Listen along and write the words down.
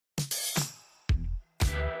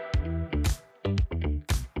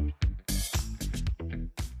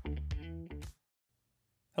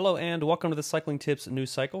Hello and welcome to the Cycling Tips news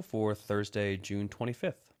cycle for Thursday, June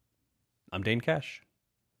 25th. I'm Dane Cash.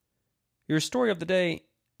 Your story of the day: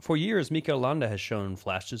 for years, Mikel Landa has shown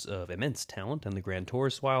flashes of immense talent in the Grand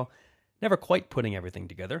Tours while never quite putting everything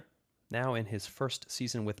together. Now in his first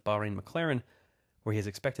season with Bahrain McLaren, where he is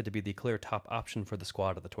expected to be the clear top option for the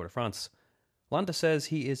squad of the Tour de France, Landa says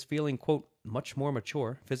he is feeling, quote, much more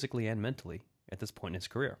mature physically and mentally at this point in his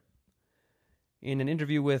career. In an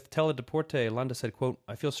interview with Teledeporte, Landa said, quote,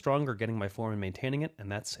 I feel stronger getting my form and maintaining it,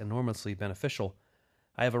 and that's enormously beneficial.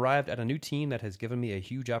 I have arrived at a new team that has given me a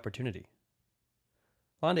huge opportunity.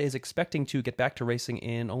 Landa is expecting to get back to racing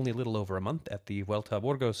in only a little over a month at the Vuelta a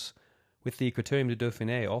Burgos, with the Critérium du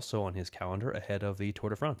Dauphiné also on his calendar ahead of the Tour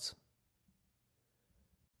de France.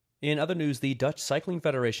 In other news, the Dutch Cycling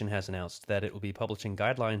Federation has announced that it will be publishing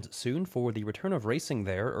guidelines soon for the return of racing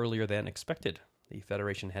there earlier than expected. The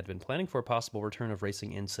federation had been planning for a possible return of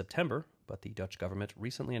racing in September, but the Dutch government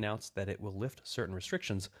recently announced that it will lift certain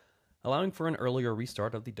restrictions, allowing for an earlier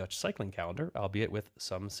restart of the Dutch cycling calendar, albeit with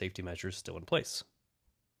some safety measures still in place.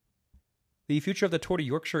 The future of the Tour de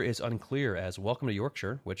Yorkshire is unclear, as Welcome to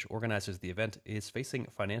Yorkshire, which organizes the event, is facing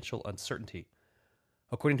financial uncertainty.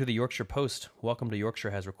 According to the Yorkshire Post, Welcome to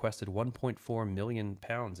Yorkshire has requested £1.4 million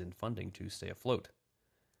in funding to stay afloat.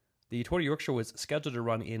 The Tour de Yorkshire was scheduled to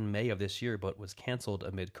run in May of this year, but was cancelled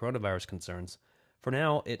amid coronavirus concerns. For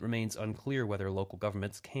now, it remains unclear whether local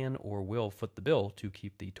governments can or will foot the bill to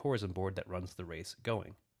keep the tourism board that runs the race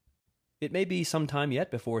going. It may be some time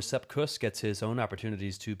yet before Sepp Kuss gets his own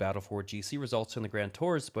opportunities to battle for GC results in the Grand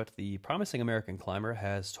Tours, but the promising American climber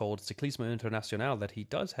has told Ciclismo Internacional that he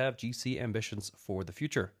does have GC ambitions for the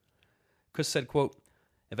future. Kuss said, quote,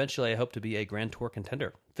 Eventually I hope to be a Grand Tour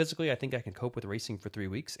contender. Physically, I think I can cope with racing for 3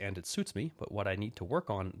 weeks, and it suits me, but what I need to work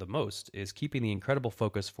on the most is keeping the incredible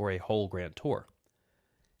focus for a whole Grand Tour.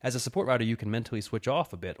 As a support rider, you can mentally switch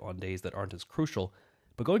off a bit on days that aren't as crucial,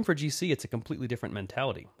 but going for GC, it's a completely different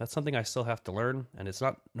mentality. That's something I still have to learn, and it's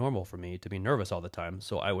not normal for me to be nervous all the time,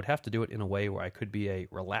 so I would have to do it in a way where I could be a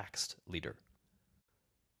relaxed leader.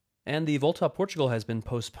 And the Volta a Portugal has been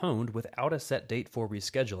postponed without a set date for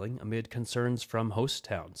rescheduling amid concerns from host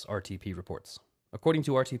towns, RTP reports. According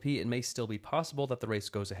to RTP, it may still be possible that the race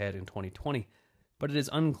goes ahead in 2020, but it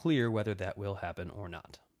is unclear whether that will happen or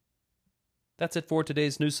not. That's it for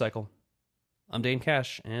today's news cycle. I'm Dane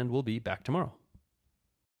Cash, and we'll be back tomorrow.